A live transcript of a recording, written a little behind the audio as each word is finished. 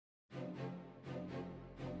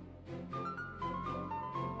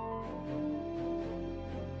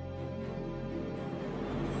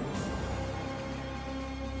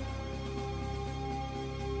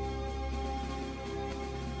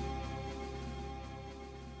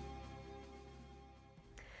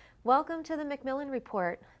Welcome to the Macmillan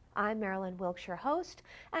Report. I'm Marilyn Wilkshire, host,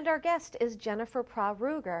 and our guest is Jennifer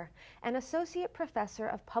Prah-Ruger, an associate professor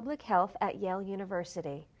of public health at Yale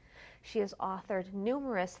University. She has authored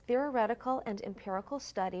numerous theoretical and empirical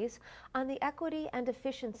studies on the equity and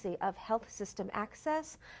efficiency of health system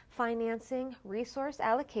access, financing, resource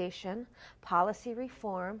allocation, policy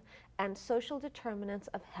reform, and social determinants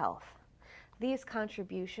of health. These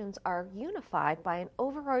contributions are unified by an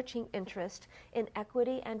overarching interest in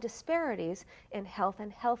equity and disparities in health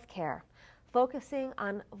and healthcare, focusing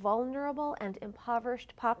on vulnerable and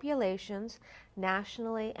impoverished populations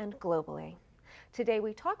nationally and globally. Today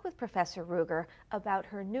we talk with Professor Ruger about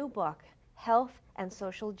her new book, Health and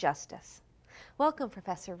Social Justice. Welcome,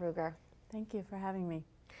 Professor Ruger. Thank you for having me.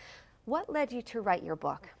 What led you to write your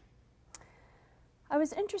book? I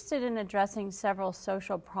was interested in addressing several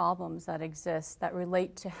social problems that exist that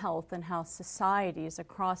relate to health and how societies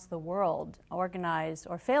across the world organize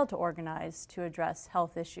or fail to organize to address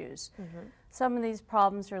health issues. Mm-hmm. Some of these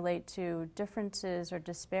problems relate to differences or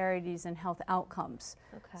disparities in health outcomes.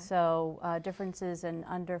 Okay. So differences in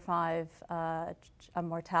under 5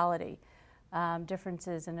 mortality,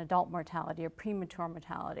 differences in adult mortality or premature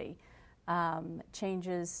mortality.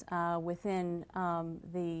 Changes within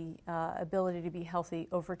the ability to be healthy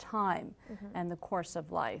over time and the course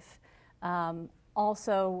of life.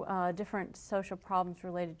 Also, different social problems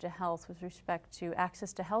related to health with respect to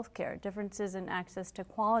access to health care, differences in access to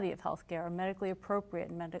quality of health care or medically appropriate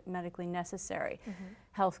and medically necessary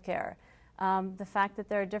health care. The fact that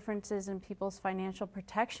there are differences in people's financial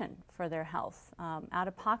protection for their health.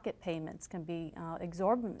 Out-of-pocket payments can be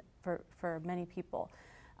exorbitant for many people.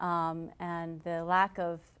 And the lack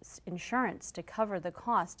of insurance to cover the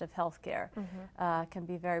cost of health care can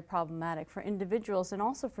be very problematic for individuals and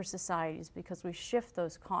also for societies because we shift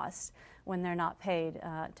those costs when they're not paid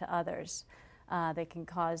to others. They can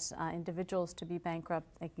cause individuals to be bankrupt.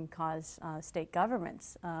 They can cause state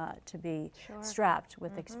governments to be strapped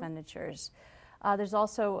with expenditures. There's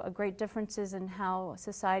also great differences in how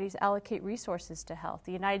societies allocate resources to health.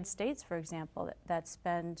 The United States, for example, that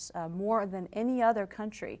spends more than any other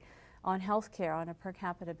country on health care on a per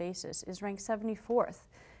capita basis, is ranked 74th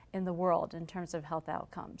in the world in terms of health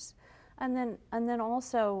outcomes. And then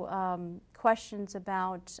also questions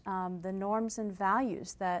about the norms and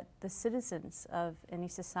values that the citizens of any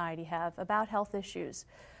society have about health issues.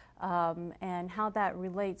 And how that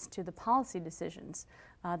relates to the policy decisions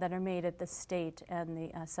that are made at the state and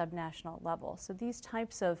the subnational level. So these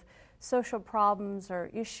types of social problems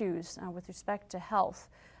or issues with respect to health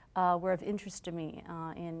were of interest to me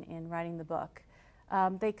in writing the book.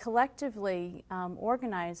 They collectively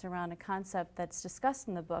organize around a concept that's discussed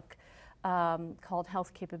in the book called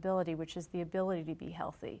health capability, which is the ability to be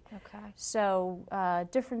healthy. Okay. So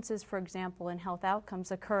differences, for example, in health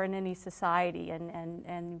outcomes occur in any society, and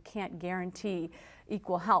you can't guarantee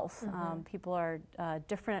equal health. People are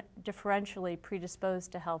differentially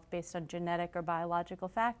predisposed to health based on genetic or biological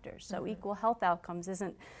factors. So equal health outcomes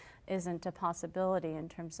isn't a possibility in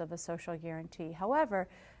terms of a social guarantee. However,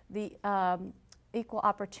 the equal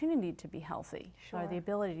opportunity to be healthy or the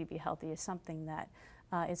ability to be healthy is something that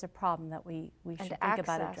is a problem that we should think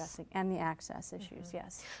about addressing, and the access issues,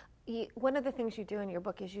 yes. One of the things you do in your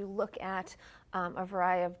book is you look at a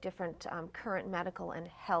variety of different current medical and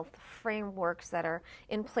health frameworks that are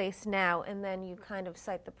in place now, and then you kind of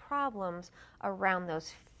cite the problems around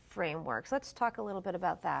those frameworks. Let's talk a little bit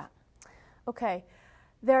about that. Okay.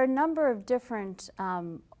 There are a number of different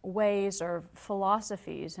ways or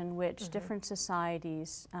philosophies in which different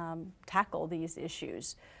societies tackle these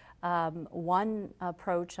issues. One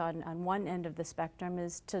approach on one end of the spectrum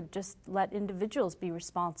is to just let individuals be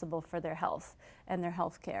responsible for their health and their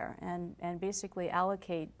health care and basically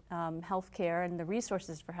allocate health care and the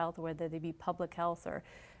resources for health, whether they be public health or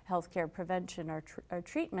health care prevention or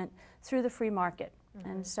treatment, through the free market.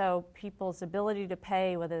 And so people's ability to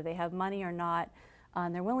pay, whether they have money or not,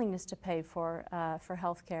 and their willingness to pay for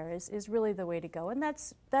health care is really the way to go. And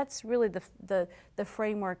that's really the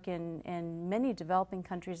framework in many developing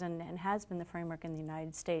countries and has been the framework in the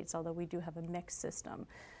United States, although we do have a mixed system.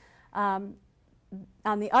 On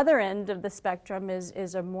the other end of the spectrum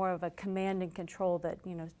is a more of a command and control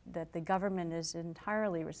that the government is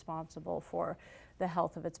entirely responsible for the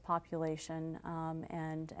health of its population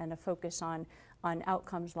and a focus on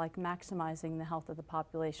outcomes like maximizing the health of the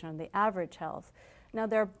population and the average health. Now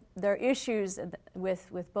there are issues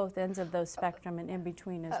with both ends of those spectrum and in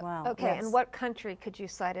between as well. Okay, yes. And what country could you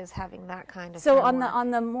cite as having that kind of? So framework? on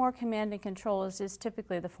the more command and control is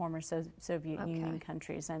typically the former Soviet Union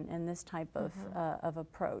countries and this type of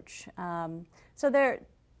approach. So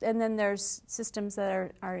and then there's systems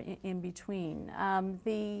that are in between.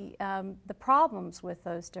 The problems with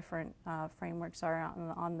those different frameworks are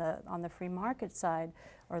on the free market side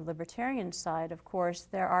or libertarian side. Of course,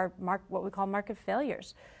 there are what we call market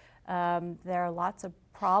failures. There are lots of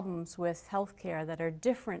problems with healthcare that are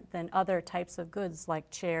different than other types of goods like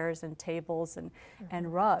chairs and tables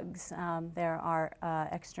and rugs. There are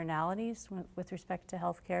externalities with respect to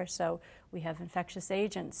healthcare. So we have infectious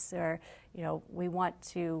agents, or we want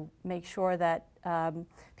to make sure that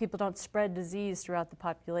people don't spread disease throughout the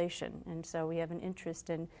population, and so we have an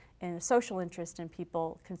interest in a social interest in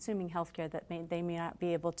people consuming healthcare that they may not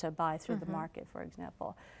be able to buy through the market, for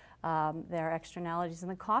example. There are externalities in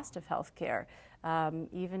the cost of health care.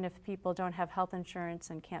 Even if people don't have health insurance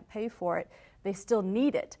and can't pay for it, they still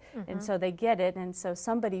need it. And so they get it, and so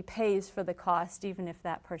somebody pays for the cost even if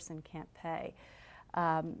that person can't pay.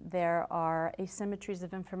 There are asymmetries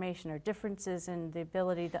of information or differences in the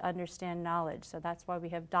ability to understand knowledge. So that's why we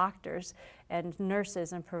have doctors and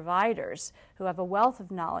nurses and providers who have a wealth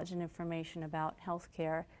of knowledge and information about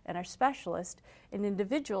healthcare and are specialists, and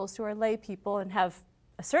individuals who are lay people and have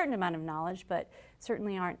a certain amount of knowledge, but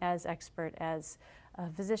certainly aren't as expert as a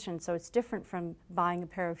physician. So it's different from buying a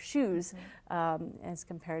pair of shoes as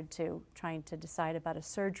compared to trying to decide about a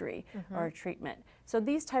surgery or a treatment. So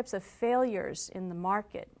these types of failures in the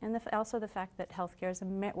market, and also the fact that healthcare is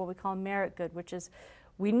what we call a merit good, which is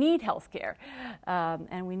we need healthcare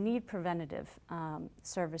and we need preventative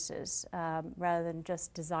services rather than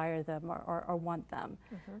just desire them or want them.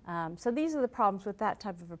 So these are the problems with that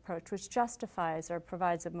type of approach, which justifies or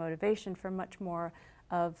provides a motivation for much more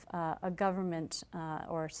of a government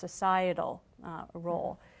or societal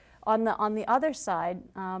role. On the other side,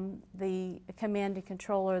 the command and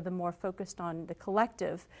control, or the more focused on the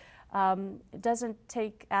collective, doesn't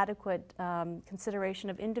take adequate consideration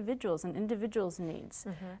of individuals and individuals' needs.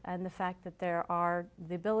 And the fact that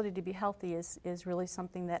the ability to be healthy is really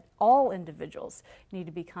something that all individuals need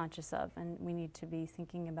to be conscious of, and we need to be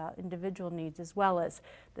thinking about individual needs as well as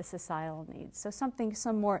the societal needs. So something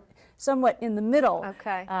somewhat in the middle,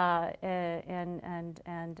 and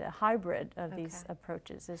a hybrid of these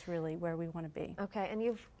approaches is really where we want to be. Okay, and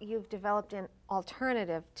you've developed an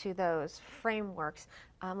alternative to those frameworks.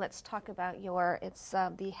 Let's talk about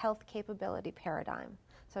the health capability paradigm.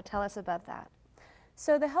 So tell us about that.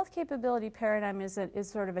 So the health capability paradigm is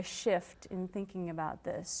sort of a shift in thinking about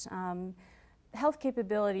this. Health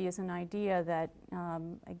capability is an idea that,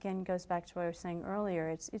 again, goes back to what I was saying earlier.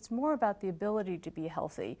 It's more about the ability to be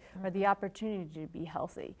healthy or the opportunity to be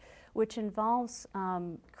healthy, which involves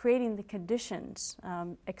creating the conditions,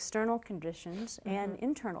 external conditions and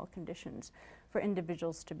internal conditions for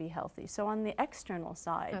individuals to be healthy. So on the external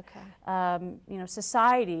side,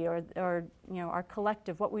 society or our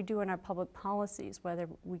collective, what we do in our public policies, whether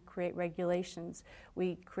we create regulations,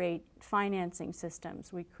 we create financing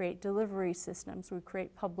systems, we create delivery systems, we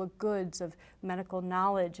create public goods of medical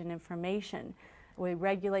knowledge and information, we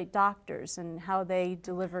regulate doctors and how they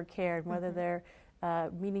deliver care and whether they're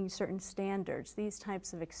meeting certain standards. These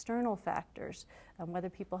types of external factors, whether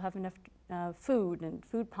people have enough food and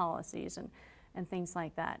food policies and things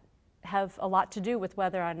like that, have a lot to do with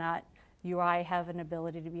whether or not you or I have an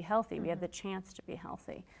ability to be healthy. We have the chance to be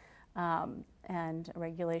healthy, and a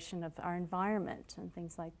regulation of our environment and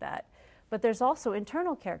things like that. But there's also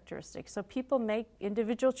internal characteristics. So people make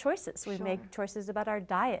individual choices. We make choices about our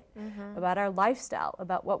diet, about our lifestyle,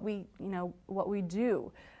 about what we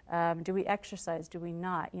do. Do we exercise? Do we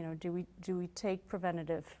not? Do we take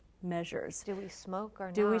preventative measures? Do we smoke or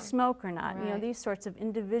not? Do we smoke or not? Right. These sorts of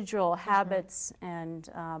individual habits, and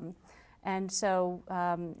so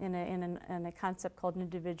in a concept called an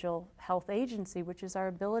individual health agency, which is our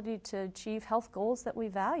ability to achieve health goals that we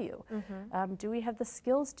value. Do we have the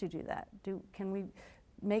skills to do that? Can we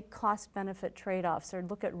make cost-benefit trade-offs or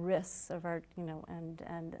look at risks of our,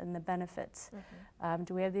 and the benefits?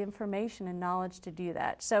 Do we have the information and knowledge to do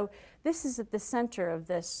that? So this is at the center of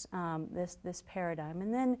this paradigm.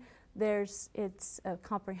 And then it's a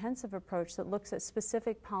comprehensive approach that looks at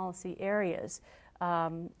specific policy areas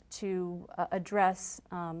to address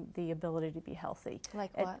the ability to be healthy.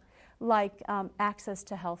 Like what? Like access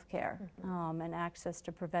to health care and access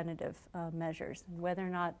to preventative measures. Whether or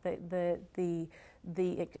not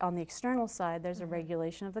on the external side, there's a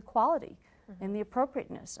regulation of the quality and the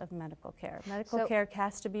appropriateness of medical care. Medical care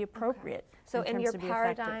has to be appropriate. So in your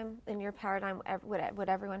paradigm, would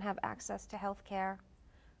everyone have access to health care?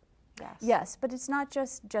 Yes. Yes, but it's not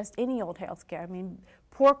just any old health care. I mean,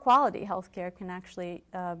 poor quality health care can actually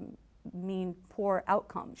mean poor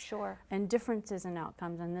outcomes. Sure. And differences in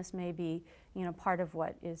outcomes, and this may be part of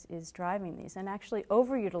what is driving these. And actually,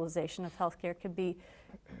 overutilization of healthcare could be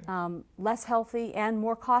less healthy and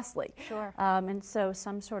more costly. Sure. And so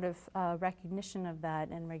some sort of recognition of that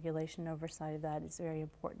and regulation oversight of that is very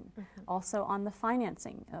important. Also on the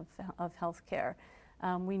financing of healthcare.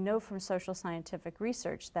 We know from social scientific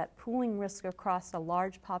research that pooling risk across a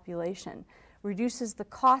large population reduces the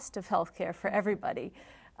cost of healthcare for everybody,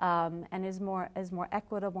 and is more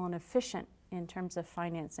equitable and efficient in terms of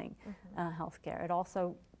financing healthcare. It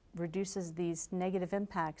also reduces these negative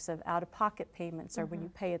impacts of out-of-pocket payments or when you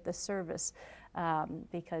pay at the service,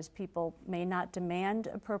 because people may not demand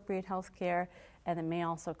appropriate healthcare, and it may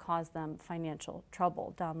also cause them financial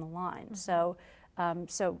trouble down the line. So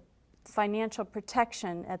financial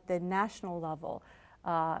protection at the national level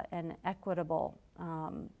and equitable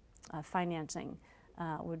financing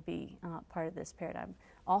would be part of this paradigm.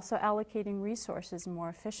 Also allocating resources more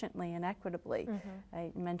efficiently and equitably.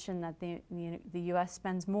 I mentioned that the U.S.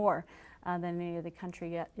 spends more than any other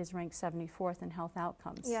country, yet is ranked 74th in health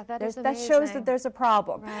outcomes. Yeah, that is that amazing. shows that there's a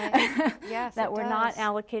problem. Right. Yes, that it we're does. not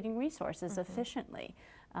allocating resources efficiently.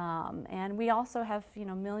 And we also have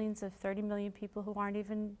millions of 30 million people who aren't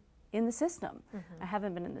even in the system. I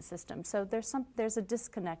haven't been in the system. So there's a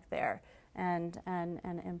disconnect there, and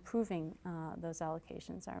improving those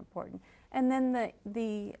allocations are important. And then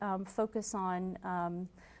the focus on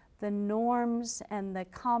the norms and the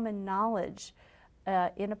common knowledge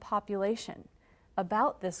in a population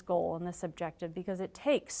about this goal and this objective, because it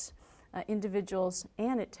takes individuals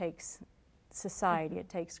and it takes society, it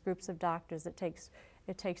takes groups of doctors, it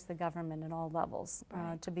takes the government at all levels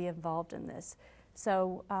to be involved in this.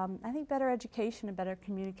 So I think better education and better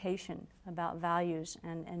communication about values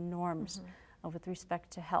and norms with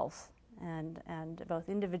respect to health and both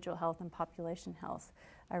individual health and population health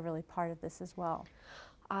are really part of this as well.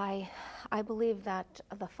 I believe that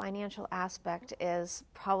the financial aspect is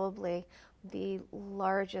probably the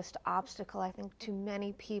largest obstacle, I think, to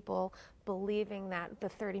many people believing that the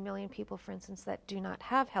 30 million people, for instance, that do not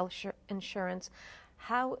have health insurance,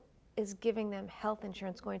 how is giving them health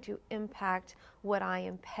insurance going to impact what I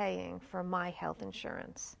am paying for my health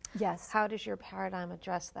insurance? Yes. How does your paradigm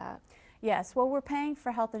address that? Yes, well, we're paying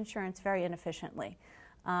for health insurance very inefficiently.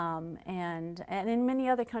 And in many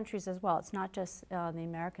other countries as well. It's not just the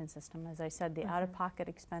American system. As I said, the out-of-pocket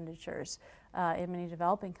expenditures in many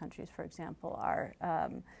developing countries, for example,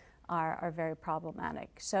 are very problematic.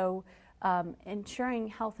 So ensuring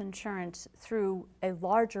health insurance through a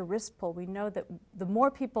larger risk pool, we know that the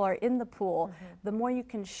more people are in the pool, the more you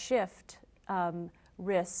can shift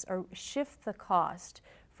risks or shift the cost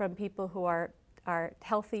from people who are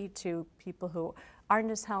healthy to people who aren't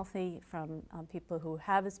as healthy, from people who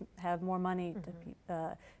have more money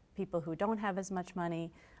to people who don't have as much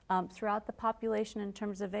money. Throughout the population in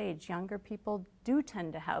terms of age, younger people do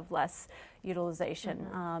tend to have less utilization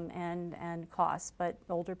and costs, but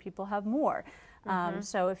older people have more.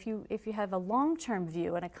 So if you have a long-term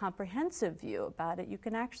view and a comprehensive view about it, you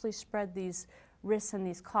can actually spread these risks and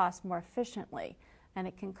these costs more efficiently, and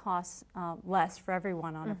it can cost less for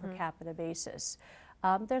everyone on a per capita basis.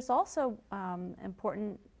 There's also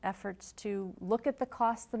important efforts to look at the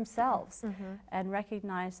costs themselves and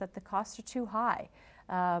recognize that the costs are too high.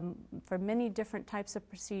 For many different types of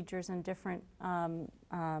procedures and different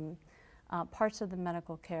parts of the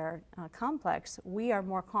medical care complex, we are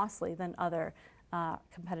more costly than other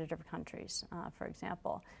competitive countries, for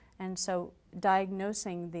example. And so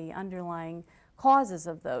diagnosing the underlying causes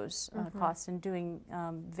of those costs and doing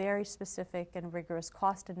very specific and rigorous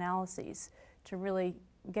cost analyses to really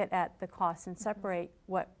get at the costs and separate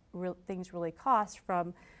what things really cost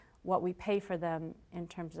from what we pay for them in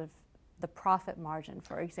terms of the profit margin,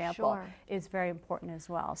 for example, is very important as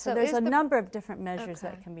well. So there's a number of different measures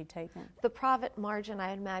that can be taken. The profit margin,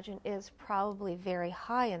 I imagine, is probably very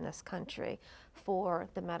high in this country for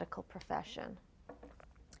the medical profession.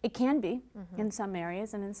 It can be in some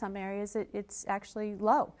areas, and in some areas it's actually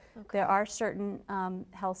low. There are certain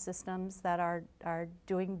health systems that are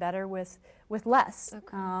doing better with less,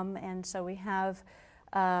 and so we have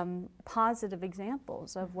positive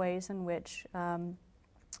examples of ways in which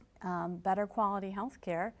better quality health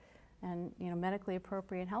care and medically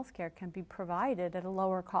appropriate health care can be provided at a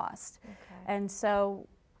lower cost. And so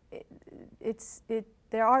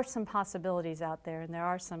there are some possibilities out there, and there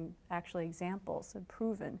are some actually examples and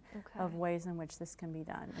proven of ways in which this can be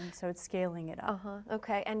done. And so it's scaling it up.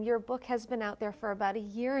 Okay, and your book has been out there for about a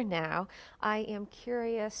year now. I am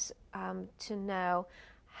curious to know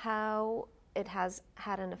how it has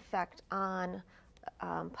had an effect on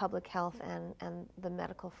public health and the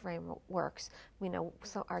medical frameworks. We know,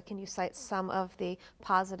 can you cite some of the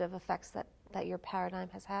positive effects that that your paradigm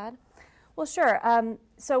has had? Well, sure.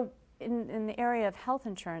 So in the area of health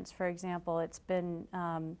insurance, for example, it's been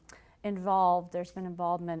there's been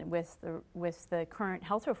involvement with the current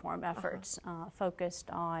health reform efforts focused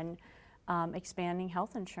on expanding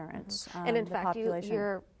health insurance. And in fact,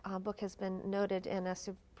 your book has been noted in a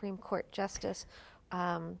Supreme Court justice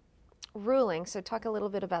ruling. So talk a little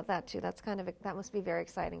bit about that too. That must be very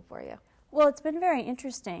exciting for you. Well, it's been very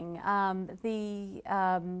interesting.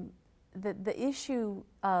 The issue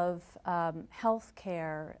of health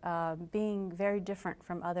care being very different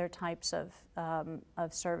from other types of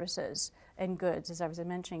services and goods, as I was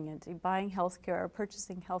mentioning, buying health care or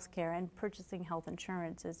purchasing health care and purchasing health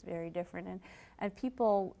insurance is very different. And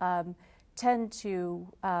people tend to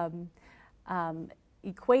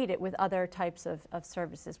equate it with other types of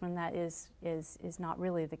services when that is not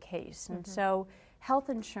really the case. And so health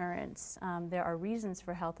insurance, there are reasons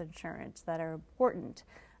for health insurance that are important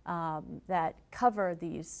that cover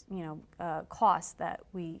these costs that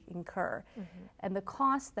we incur. And the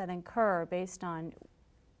costs that incur based on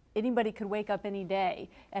anybody could wake up any day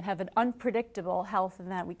and have an unpredictable health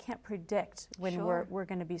event. We can't predict when we're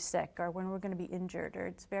going to be sick or when we're going to be injured, or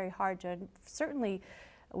it's very hard to, certainly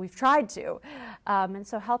we've tried to. And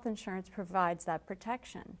so health insurance provides that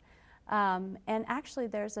protection. And actually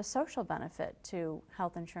there's a social benefit to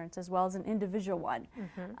health insurance as well as an individual one.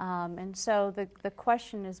 And so the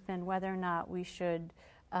question has been whether or not we should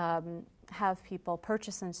have people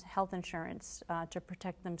purchase health insurance to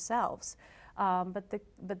protect themselves. But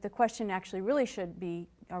the question actually really should be,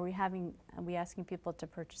 are we asking people to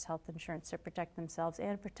purchase health insurance to protect themselves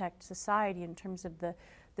and protect society in terms of the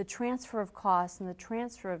transfer of costs and the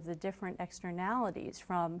transfer of the different externalities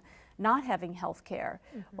from not having health care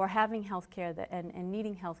or having health care and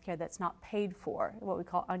needing health care that's not paid for, what we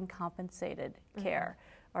call uncompensated care,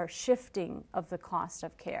 or shifting of the cost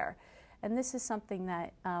of care. And this is something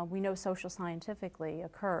that we know social scientifically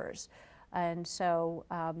occurs. And so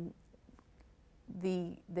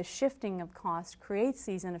the shifting of cost creates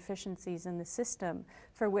these inefficiencies in the system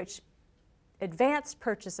for which advanced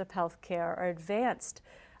purchase of health care or advanced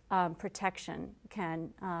protection can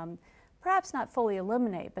perhaps not fully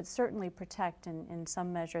eliminate, but certainly protect in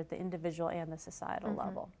some measure the individual and the societal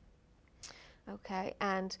level. Okay,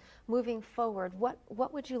 and moving forward,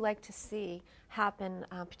 what would you like to see happen,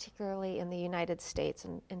 particularly in the United States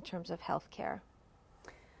in terms of health care?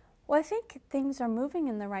 Well, I think things are moving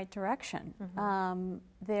in the right direction.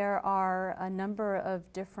 There are a number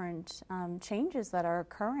of different changes that are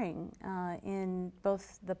occurring in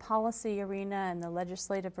both the policy arena and the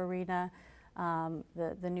legislative arena,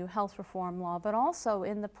 the new health reform law, but also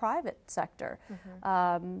in the private sector.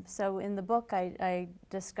 So in the book, I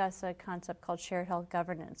discuss a concept called shared health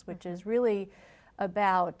governance, which is really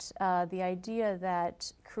about the idea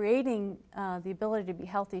that creating the ability to be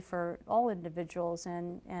healthy for all individuals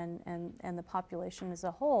and the population as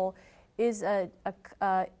a whole is a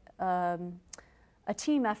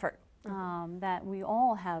team effort. That we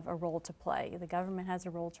all have a role to play. The government has a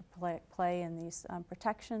role to play in these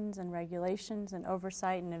protections and regulations and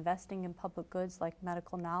oversight and investing in public goods like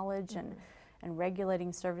medical knowledge and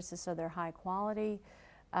regulating services so they're high quality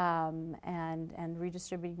and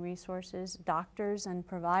redistributing resources. Doctors and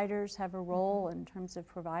providers have a role in terms of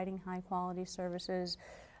providing high quality services.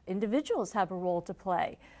 Individuals have a role to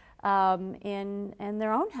play in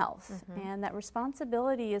their own health, and that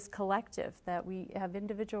responsibility is collective, that we have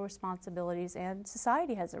individual responsibilities and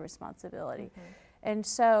society has a responsibility. And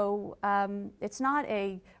so it's not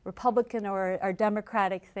a Republican or a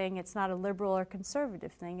Democratic thing, it's not a liberal or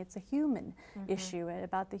conservative thing, it's a human issue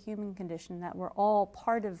about the human condition, that we're all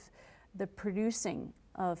part of the producing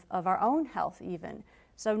of our own health even.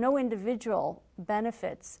 So no individual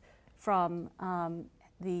benefits from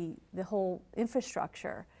the whole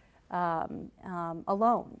infrastructure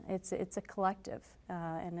alone. It's a collective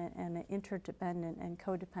and an interdependent and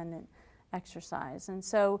codependent exercise. And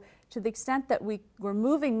so to the extent that we're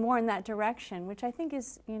moving more in that direction, which I think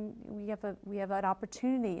is, we have an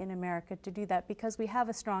opportunity in America to do that because we have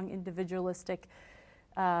a strong individualistic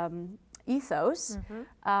ethos,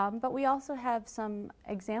 but we also have some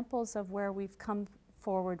examples of where we've come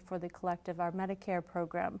forward for the collective. Our Medicare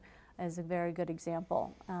program is a very good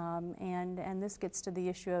example. And this gets to the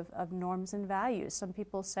issue of norms and values. Some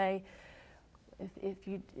people say, if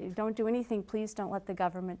you don't do anything, please don't let the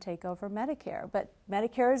government take over Medicare. But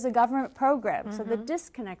Medicare is a government program. So the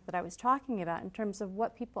disconnect that I was talking about in terms of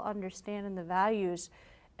what people understand and the values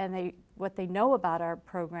and what they know about our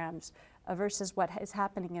programs versus what is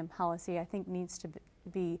happening in policy, I think needs to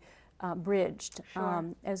be bridged,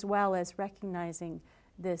 as well as recognizing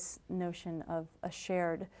this notion of a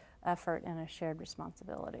shared effort and a shared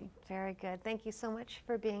responsibility. Very good. Thank you so much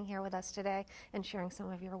for being here with us today and sharing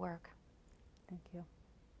some of your work. Thank you.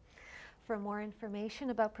 For more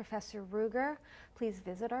information about Professor Ruger, please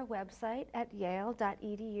visit our website at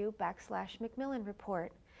yale.edu/Macmillan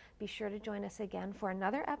Report. Be sure to join us again for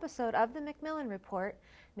another episode of the Macmillan Report,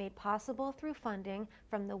 made possible through funding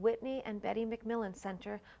from the Whitney and Betty Macmillan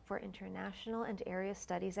Center for International and Area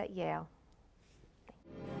Studies at Yale.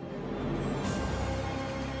 Thank you.